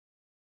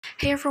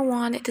Hey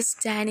everyone, it is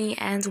Dani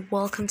and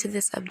welcome to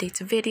this update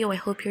video. I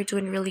hope you're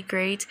doing really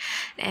great,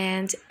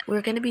 and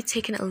we're going to be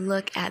taking a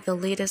look at the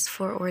latest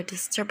for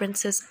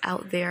disturbances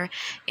out there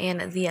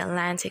in the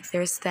Atlantic.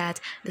 There's that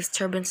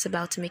disturbance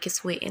about to make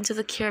its way into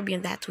the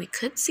Caribbean that we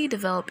could see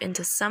develop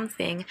into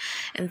something,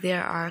 and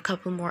there are a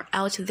couple more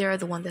out there,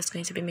 the one that's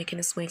going to be making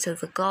its way into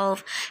the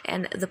Gulf,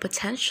 and the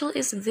potential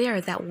is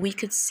there that we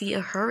could see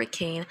a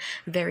hurricane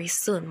very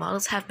soon.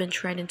 Models have been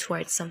trending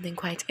towards something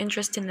quite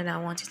interesting, and I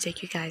want to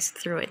take you guys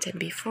through it. And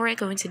before I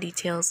go into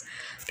details,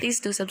 please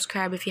do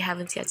subscribe if you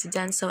haven't yet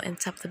done so, and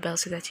tap the bell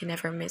so that you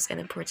never miss an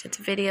important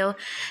video.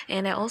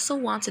 And I also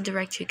want to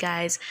direct you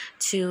guys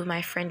to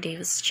my friend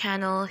David's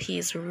channel.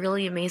 He's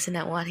really amazing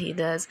at what he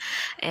does,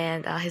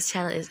 and his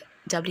channel is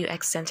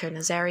WX Center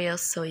Nazario,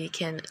 so you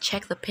can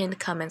check the pinned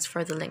comments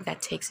for the link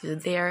that takes you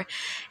there,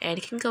 and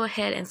you can go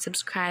ahead and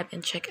subscribe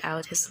and check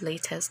out his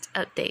latest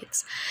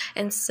updates.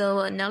 And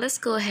so now let's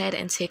go ahead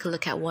and take a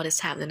look at what is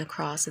happening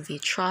across the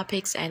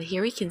tropics. And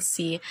here we can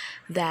see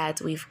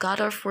that we've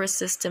got our four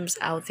systems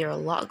out there, a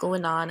lot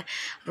going on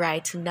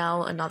right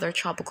now. Another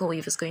tropical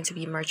wave is going to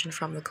be emerging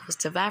from the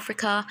coast of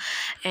Africa,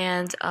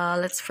 and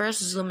let's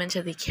first zoom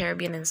into the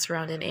Caribbean and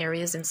surrounding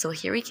areas. And so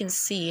here we can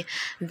see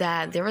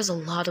that there is a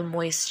lot of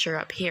moisture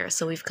up here.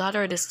 So we've got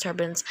our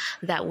disturbance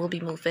that will be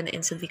moving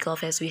into the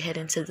Gulf as we head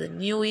into the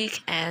new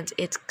week, and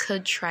it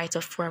could try to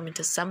form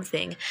into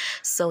something.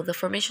 So the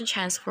formation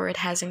chance for it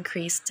has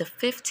increased to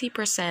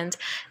 50%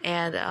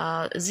 and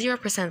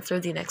 0% through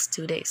the next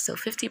 2 days. So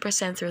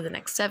 50% through the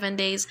next 7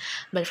 days,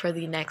 but for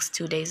the next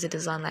 2 days it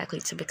is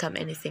unlikely to become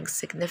anything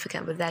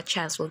significant, but that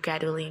chance will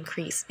gradually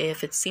increase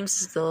if it seems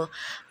as though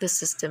the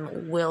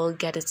system will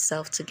get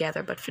itself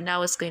together. But for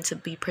now, it's going to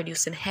be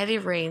producing heavy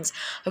rains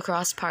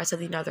across parts of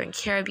the northern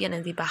Caribbean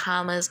and the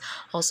Bahamas,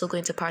 also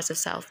going to parts of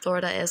South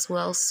Florida as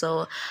well.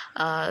 So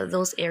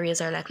those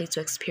areas are likely to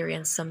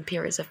experience some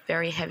periods of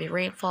very heavy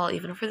rainfall.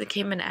 Even for the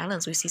Cayman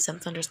Islands, we see some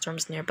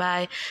thunderstorms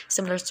nearby.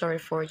 Similar story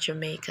for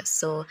Jamaica.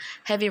 So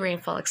heavy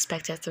rainfall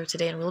expected through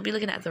today, and we'll be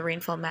looking at the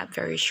rainfall map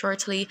very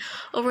shortly.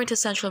 Over into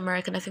Central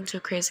America, nothing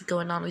too crazy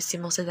going on. We see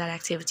most of that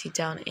activity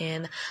down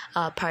in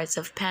parts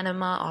of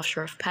Panama,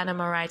 offshore of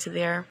Panama right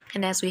there.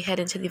 And as we head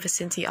into the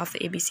vicinity of the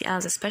ABC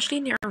Islands, especially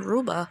near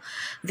Aruba,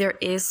 there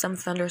is some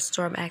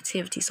thunderstorm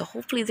activity. So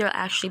hopefully there'll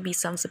actually be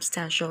some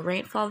substantial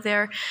rainfall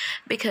there,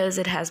 because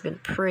it has been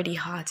pretty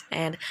hot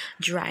and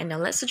dry. Now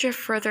let's drift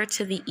further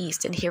to the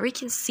east, and here we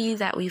can see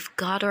that we've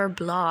got our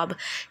blob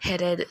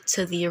headed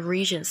to the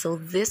region. So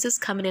this is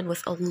coming in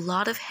with a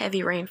lot of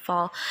heavy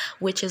rainfall,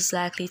 which is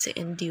likely to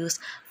induce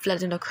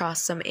flooding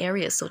across some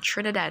areas. So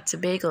Trinidad,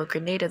 Tobago,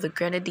 Grenada, the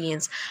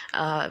Grenadines,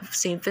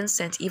 St.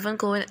 Vincent, even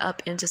going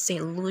up into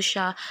St.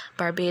 Lucia,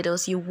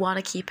 Barbados. You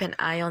want to keep an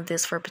eye on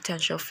this for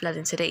potential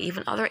flooding today.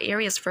 Even other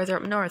areas further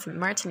up north,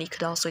 Martinique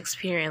could also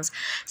experience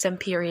some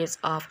periods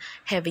of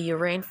heavy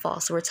rainfall.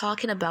 So we're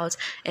talking about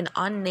an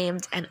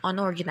unnamed and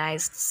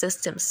unorganized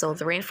system. So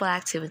the rainfall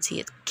activity,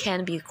 it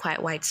can be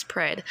quite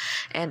widespread.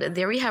 And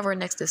there we have our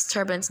next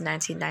disturbance,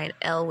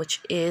 99L,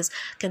 which is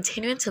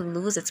continuing to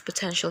lose its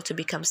potential to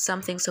become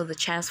something. So the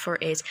chance for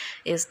it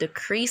is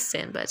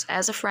decreasing. But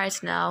as of right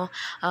now,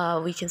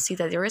 we can see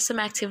that there is some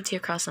activity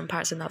across some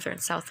parts of Northern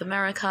South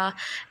America,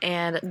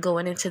 and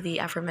going into the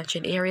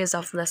aforementioned areas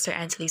of Lesser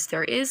Antilles,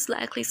 there is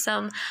likely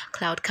some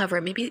cloud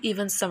cover, maybe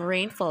even some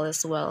rainfall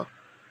as well.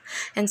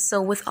 And so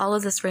with all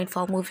of this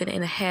rainfall moving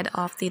in ahead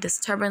of the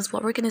disturbance,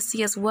 what we're going to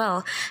see as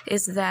well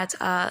is that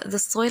the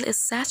soil is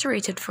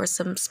saturated for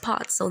some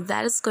spots. So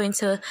that is going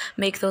to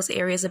make those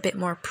areas a bit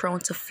more prone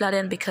to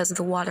flooding, because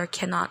the water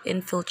cannot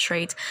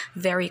infiltrate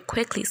very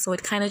quickly. So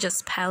it kind of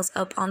just piles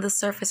up on the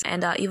surface,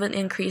 and even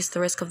increase the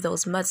risk of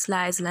those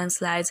mudslides,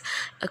 landslides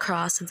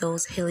across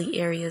those hilly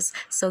areas.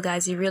 So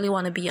guys, you really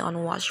want to be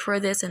on watch for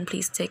this, and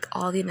please take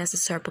all the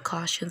necessary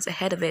precautions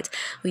ahead of it.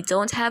 We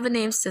don't have a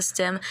name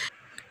system,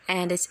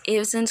 and it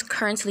isn't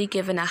currently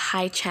given a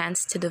high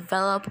chance to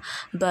develop,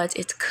 but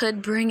it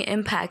could bring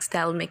impacts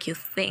that will make you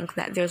think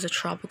that there's a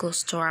tropical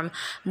storm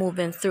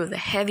moving through. The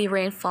heavy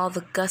rainfall,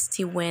 the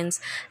gusty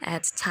winds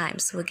at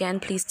times. So again,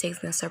 please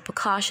take the necessary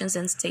precautions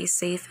and stay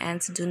safe,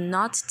 and do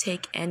not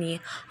take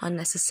any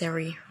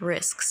unnecessary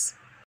risks.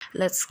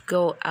 Let's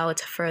go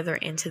out further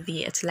into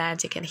the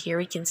Atlantic, and here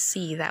we can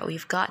see that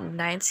we've got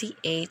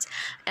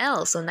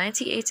 98L. So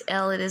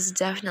 98L, it is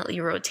definitely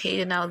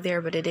rotating out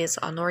there, but it is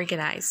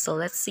unorganized. So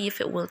let's see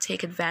if it will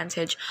take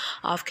advantage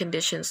of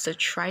conditions to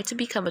try to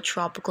become a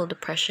tropical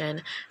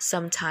depression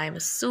sometime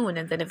soon.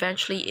 And then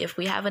eventually, if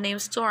we have a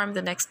named storm,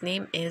 the next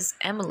name is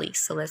Emily.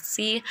 So let's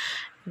see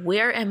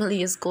where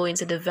Emily is going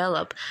to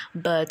develop,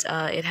 but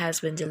it has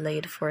been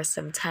delayed for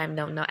some time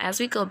now. Now, as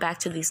we go back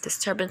to these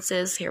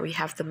disturbances, here we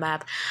have the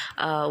map.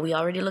 We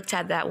already looked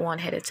at that one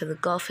headed to the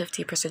Gulf,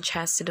 50%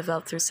 chance to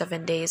develop through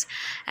 7 days.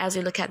 As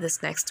we look at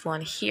this next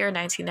one here,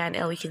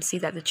 99L, we can see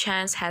that the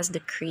chance has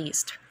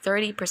decreased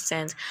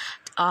 30%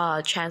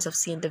 chance of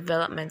seeing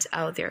development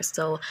out there.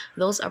 So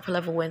those upper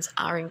level winds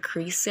are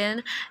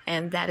increasing,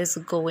 and that is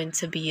going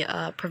to be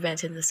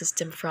preventing the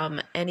system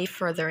from any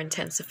further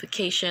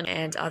intensification.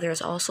 And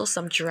there's also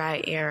some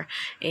dry air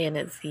in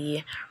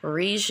the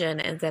region.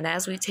 And then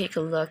as we take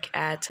a look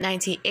at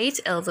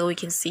 98L, though, we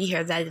can see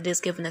here that it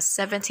is given a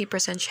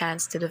 70%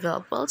 chance to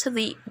develop well to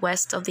the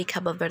west of the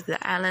Cabo Verde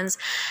Islands,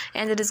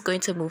 and it is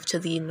going to move to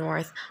the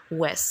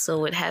northwest.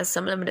 So it has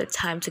some limited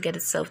time to get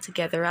itself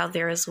together out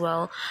there as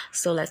well.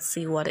 So let's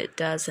see what it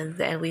does. And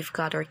then we've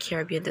got our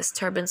Caribbean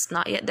disturbance,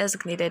 not yet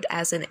designated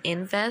as an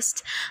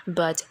invest,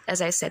 but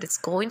as I said, it's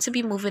going to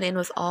be moving in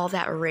with all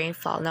that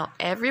rainfall. Now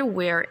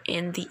everywhere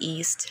in the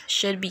east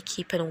should be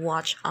keeping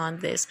watch on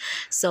this.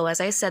 So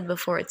as I said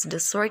before, it's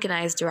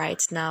disorganized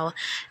right now,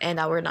 and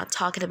we're not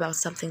talking about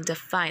something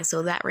defined.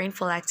 So that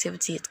rainfall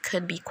activity, it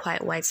could be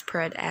quite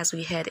widespread as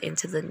we head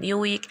into the new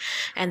week,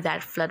 and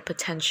that flood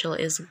potential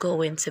is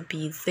going to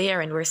be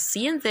there. And we're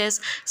seeing this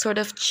sort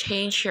of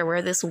change here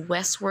where this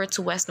westward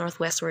to west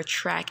northwestward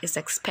track is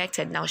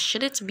expected. Now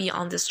should it be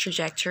on this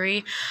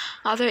trajectory,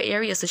 other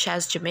areas such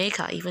as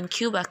Jamaica, even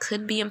Cuba,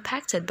 could be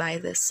impacted by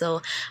this.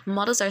 So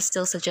models are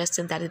still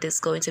suggesting that it is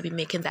going to be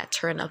making that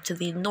turn up to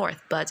the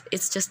north, but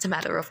it's just a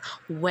matter of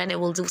when it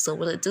will do so.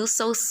 Will it do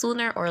so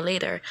sooner or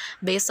later?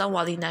 Based on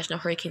what the National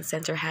Hurricane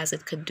Center has,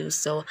 it could do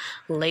so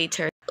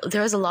later.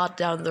 There's a lot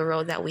down the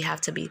road that we have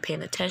to be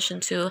paying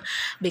attention to,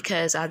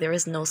 because there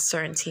is no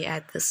certainty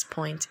at this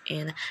point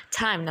in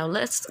time. Now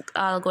let's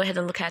go ahead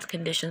and look at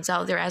conditions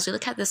out there. As we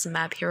look at this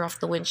map here of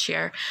the wind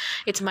shear,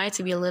 it might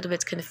be a little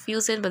bit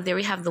confusing, but there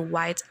we have the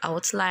white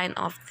outline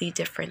of the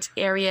different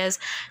areas.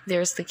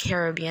 There's the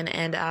Caribbean,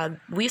 and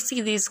we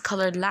see these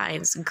colored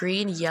lines: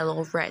 green,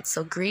 yellow, red.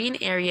 So green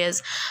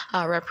areas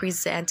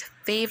represent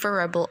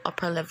favorable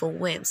upper level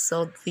winds.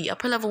 So the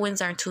upper level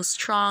winds aren't too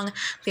strong,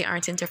 they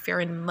aren't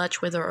interfering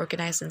much with our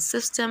organizing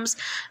systems.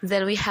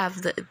 Then we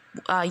have the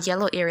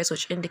yellow areas,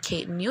 which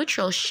indicate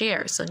neutral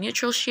shear. So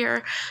neutral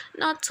shear,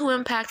 not too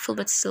impactful,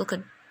 but still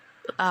could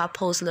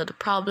pose a little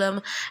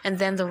problem. And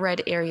then the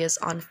red areas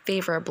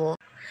unfavorable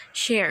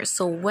shear.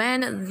 So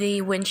when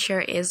the wind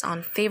shear is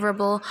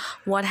unfavorable,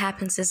 what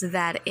happens is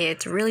that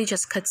it really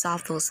just cuts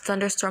off those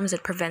thunderstorms.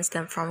 It prevents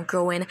them from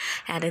growing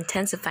and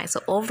intensifying.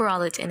 So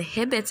overall, it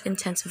inhibits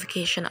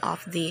intensification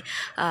of the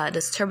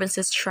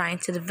disturbances trying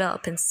to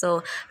develop. And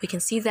so we can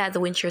see that the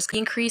wind shear is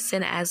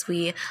increasing as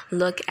we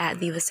look at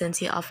the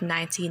vicinity of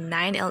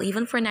 99L,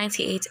 even for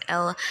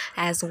 98L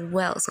as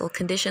well. So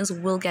conditions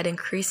will get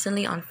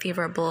increasingly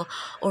unfavorable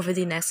over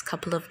the next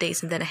couple of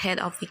days. And then ahead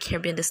of the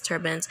Caribbean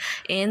disturbance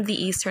in the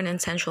eastern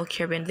and central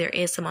Caribbean, there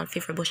is some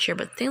unfavorable shear,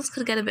 but things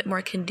could get a bit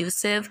more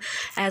conducive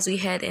as we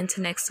head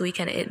into next week,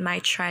 and it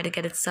might try to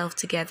get itself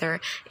together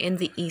in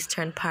the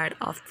eastern part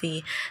of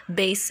the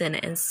basin.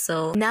 And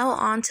so now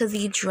on to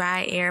the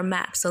dry air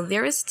map. So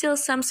there is still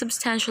some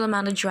substantial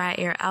amount of dry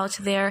air out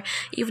there,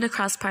 even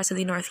across parts of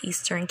the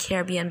northeastern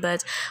Caribbean,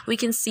 but we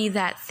can see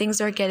that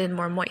things are getting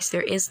more moist.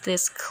 There is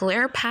this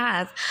clear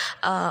path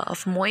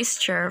of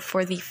moisture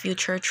for the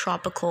future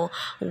tropical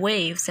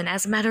waves, and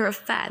as a matter of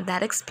fact,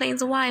 that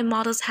explains why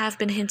models have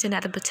been hinting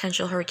at a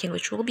potential hurricane,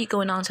 which will be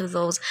going on to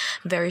those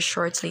very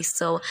shortly.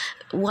 So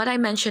what I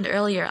mentioned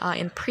earlier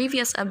in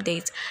previous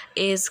updates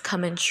is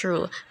coming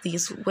true.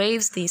 These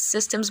waves, these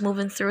systems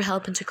moving through,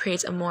 helping to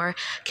create a more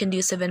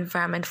conducive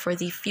environment for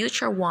the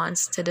future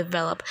ones to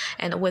develop.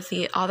 And with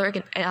the other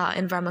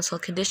environmental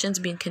conditions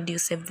being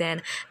conducive,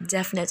 then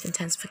definite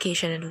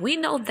intensification. And we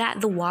know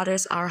that the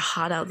waters are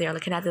hot out there.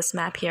 Looking at this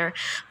map here,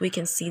 we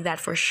can see that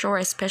for sure,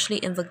 especially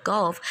in the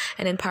Gulf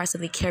and in parts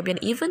of the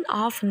Caribbean, even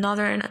off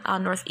northern,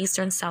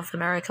 northeastern South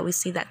America, we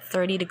see that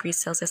 30 degrees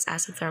Celsius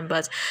isotherm,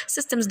 but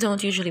systems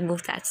don't usually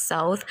move that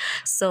south.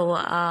 So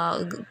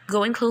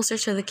going closer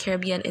to the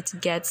Caribbean, it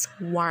gets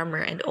warmer,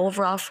 and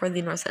overall for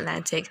the North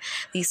Atlantic,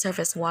 the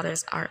surface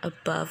waters are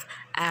above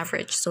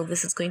average. So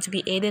this is going to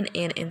be aiding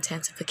in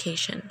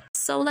intensification.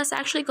 So let's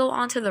actually go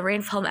on to the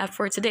rainfall map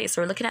for today.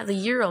 So we're looking at the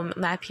Euro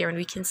map here, and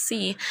we can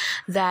see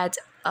that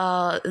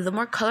the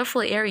more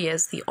colorful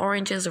areas, the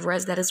oranges,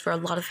 reds, that is where a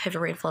lot of heavy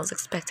rainfall is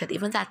expected,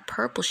 even that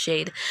purple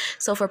shade.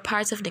 So for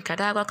parts of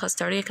Nicaragua,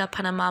 Costa Rica,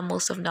 Panama,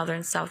 most of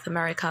northern South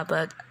America,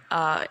 but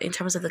in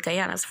terms of the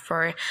Guyanas,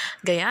 for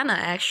Guyana,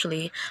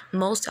 actually,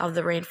 most of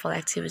the rainfall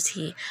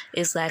activity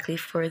is likely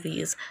for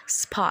these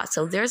spots.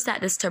 So there's that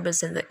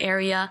disturbance in the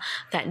area,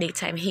 that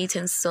daytime heat,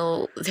 and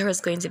so there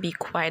is going to be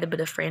quite a bit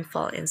of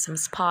rainfall in some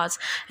spots.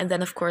 And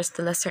then, of course,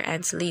 the Lesser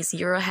Antilles.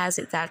 Euro has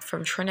it that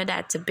from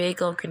Trinidad,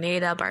 Tobago,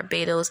 Grenada,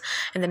 Barbados,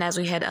 and then as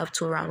we head up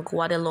to around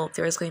Guadeloupe,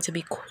 there is going to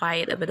be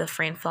quite a bit of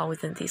rainfall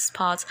within these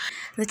spots.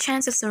 The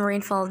chance of some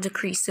rainfall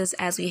decreases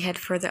as we head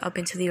further up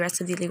into the rest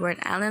of the Leeward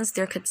Islands.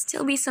 There could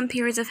still be some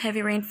periods of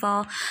heavy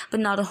rainfall, but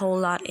not a whole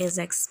lot is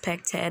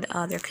expected.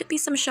 There could be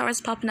some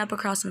showers popping up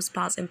across some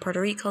spots in Puerto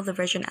Rico, the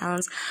Virgin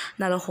Islands,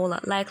 not a whole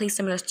lot likely.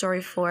 Similar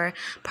story for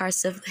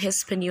parts of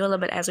Hispaniola,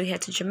 but as we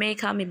head to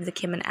Jamaica, maybe the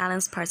Cayman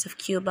Islands, parts of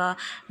Cuba,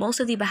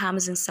 most of the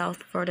Bahamas and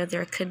South Florida,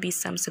 there could be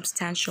some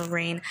substantial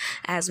rain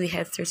as we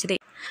head through today.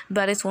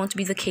 but it won't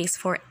be the case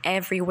for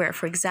everywhere.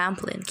 For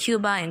example, in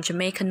Cuba and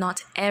Jamaica,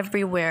 not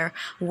everywhere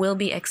will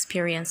be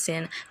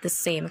experiencing the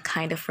same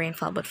kind of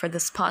rainfall, but for the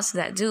spots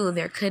that do,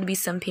 there could be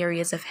some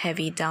periods of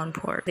heavy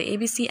downpour. The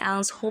ABC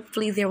Islands,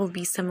 hopefully there will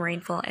be some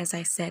rainfall, as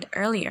I said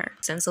earlier.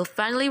 And so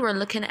finally, we're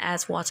looking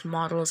at what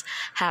models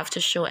have to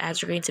show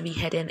as we're going to be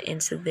heading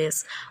into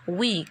this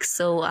week.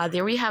 So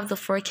there we have the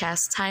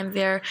forecast time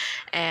there,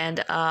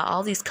 and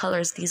all these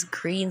colors, these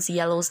greens,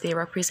 yellows, they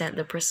represent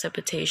the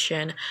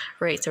precipitation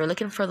rate. So we're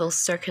looking for those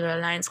circular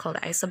lines called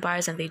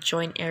isobars, and they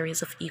join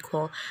areas of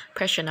equal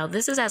pressure. Now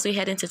this is as we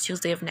head into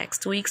Tuesday of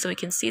next week, so we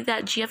can see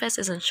that GFS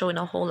isn't showing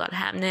a whole lot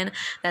happening.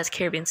 That's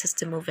Caribbean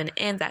system moving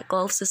in, that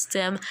Gulf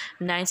system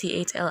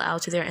 98L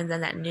out there, and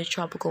then that new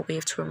tropical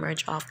wave to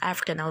emerge off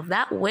Africa. Now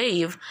that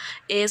wave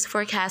is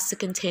forecast to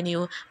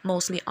continue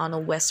mostly on a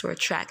westward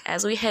track.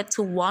 As we head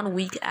to 1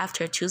 week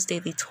after Tuesday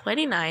the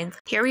 29th,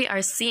 here we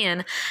are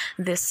seeing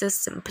this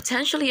system,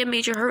 potentially a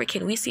major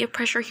hurricane. We see a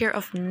pressure here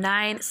of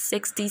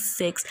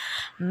 966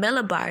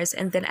 millibars,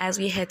 and then as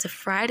we head to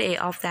Friday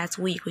of that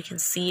week, we can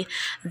see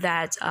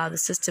that the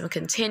system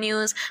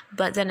continues,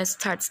 but then it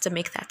starts to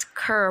make that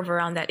curve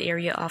around that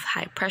area of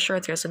high pressure.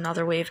 There's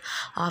another wave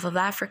off of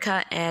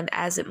Africa, and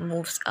as it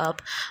moves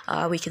up,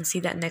 we can see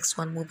that next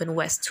one moving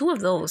west. Two of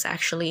those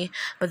actually,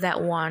 but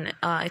that one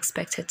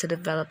expected to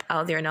develop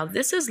out there. Now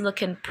this is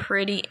looking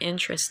pretty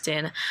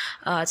interesting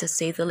to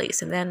say the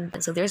least,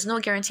 and so there's no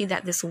guarantee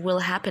that this will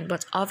happen,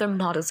 but other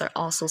models are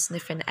also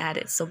sniffing at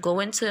it. So go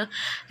into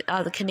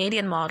the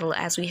Canadian model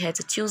as we head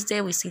to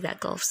Tuesday. We see that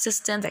Gulf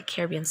system, that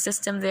Caribbean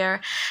system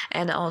there,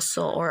 and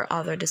also or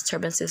other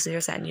disturbances.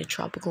 There's that new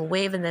tropical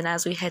wave, and then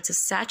as we head to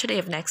Saturday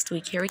of next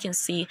week, here we can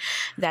see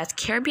that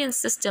Caribbean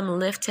system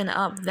lifting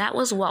up. That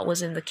was what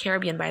was in the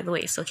Caribbean, by the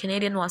way. So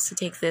Canadian wants to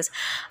take this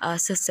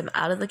system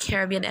out of the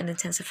Caribbean and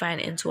intensifying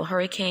into a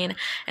hurricane,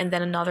 and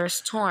then another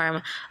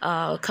storm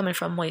coming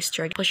from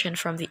moisture pushing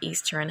from the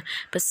eastern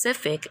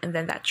Pacific, and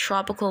then that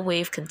tropical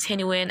wave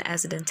continuing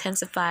as it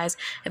intensifies.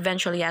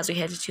 Eventually, as we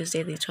head to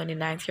Tuesday the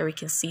 29th, here we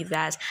can see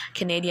that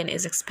Canadian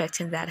is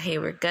expecting that, hey,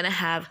 we're gonna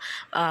have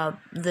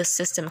the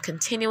system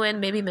continuing,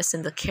 maybe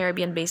missing the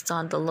Caribbean based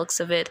on the looks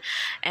of it,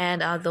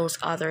 and those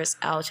others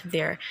out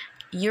there.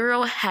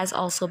 Euro has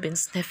also been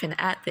sniffing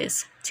at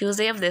this.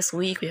 Tuesday of this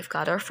week, we've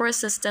got our four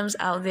systems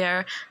out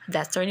there.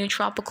 That's our new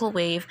tropical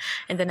wave.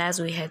 And then as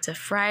we head to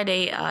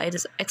Friday, it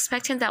is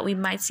expecting that we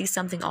might see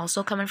something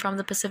also coming from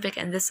the Pacific.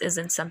 And this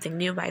isn't something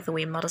new, by the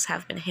way. Models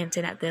have been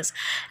hinting at this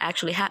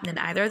actually happening,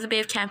 either the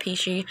Bay of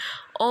Campeche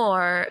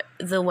or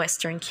the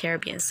Western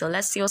Caribbean. So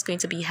let's see what's going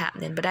to be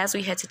happening. But as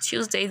we head to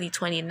Tuesday, the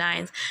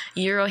 29th,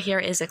 Euro here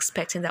is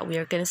expecting that we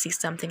are going to see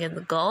something in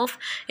the Gulf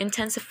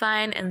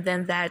intensifying, and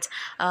then that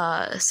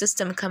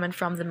system coming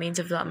from the main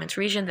development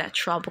region, that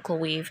tropical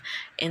wave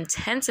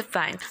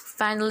intensifying.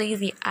 Finally,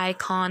 the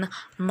Icon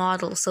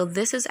model. So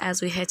this is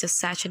as we head to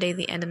Saturday,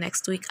 the end of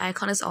next week.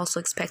 Icon is also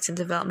expecting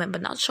development,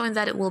 but not showing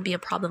that it will be a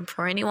problem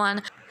for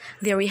anyone.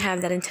 There we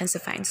have that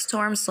intensifying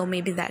storm, so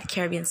maybe that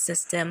Caribbean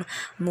system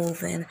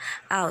moving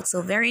out.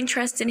 So very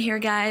interesting here,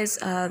 guys.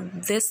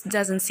 This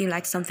doesn't seem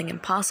like something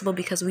impossible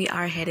because we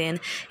are heading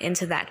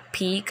into that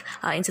peak,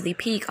 into the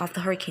peak of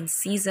the hurricane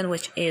season,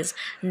 which is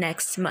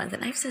next month.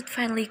 And I've said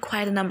finally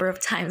quite a number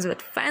of times,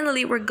 but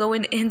finally we're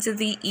going into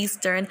the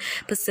Eastern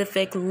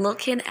Pacific,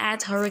 looking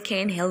at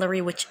Hurricane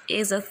Hilary, which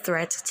is a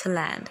threat to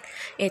land.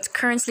 It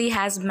currently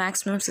has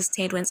maximum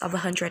sustained winds of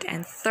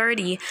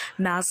 130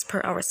 miles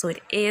per hour, so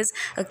it is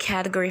a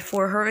Category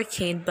 4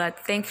 hurricane, but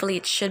thankfully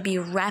it should be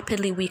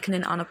rapidly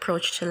weakening on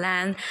approach to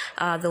land.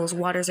 Those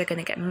waters are going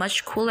to get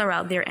much cooler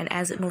out there, and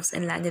as it moves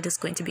inland, it is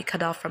going to be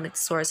cut off from its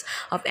source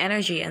of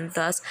energy, and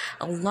thus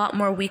a lot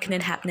more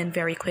weakening happening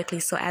very quickly.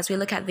 So as we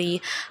look at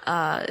the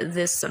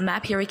this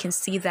map here, we can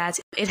see that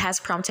it has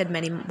prompted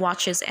many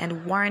watches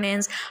and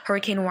warnings.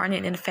 Hurricane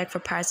warning in effect for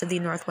parts of the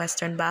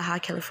northwestern Baja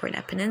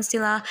California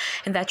Peninsula,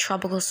 and that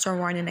tropical storm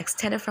warning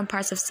extended from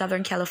parts of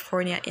Southern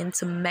California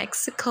into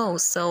Mexico.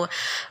 So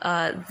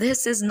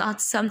this is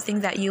not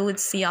something that you would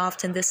see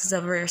often. This is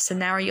a rare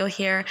scenario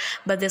here,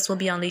 but this will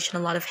be unleashing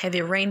a lot of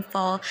heavy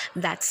rainfall,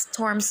 that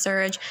storm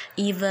surge,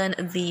 even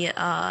the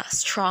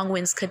strong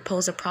winds could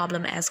pose a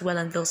problem as well,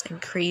 and those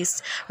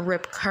increased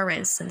rip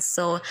currents. And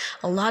so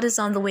a lot is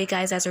on the way,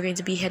 guys, as we're going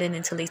to be heading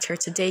into later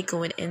today,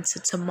 going into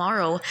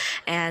tomorrow.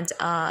 And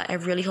I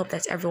really hope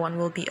that everyone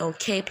will be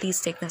okay.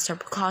 Please take necessary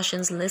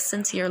precautions,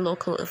 listen to your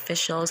local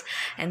officials,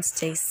 and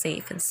stay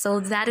safe. And so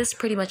that is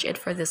pretty much it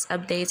for this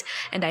update,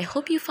 and I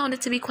hope you found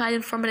it to be quite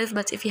informative.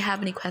 But if you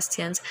have any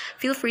questions,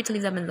 feel free to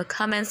leave them in the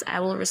comments. I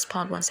will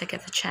respond once I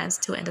get the chance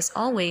to, and as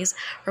always,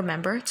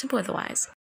 remember to be otherwise.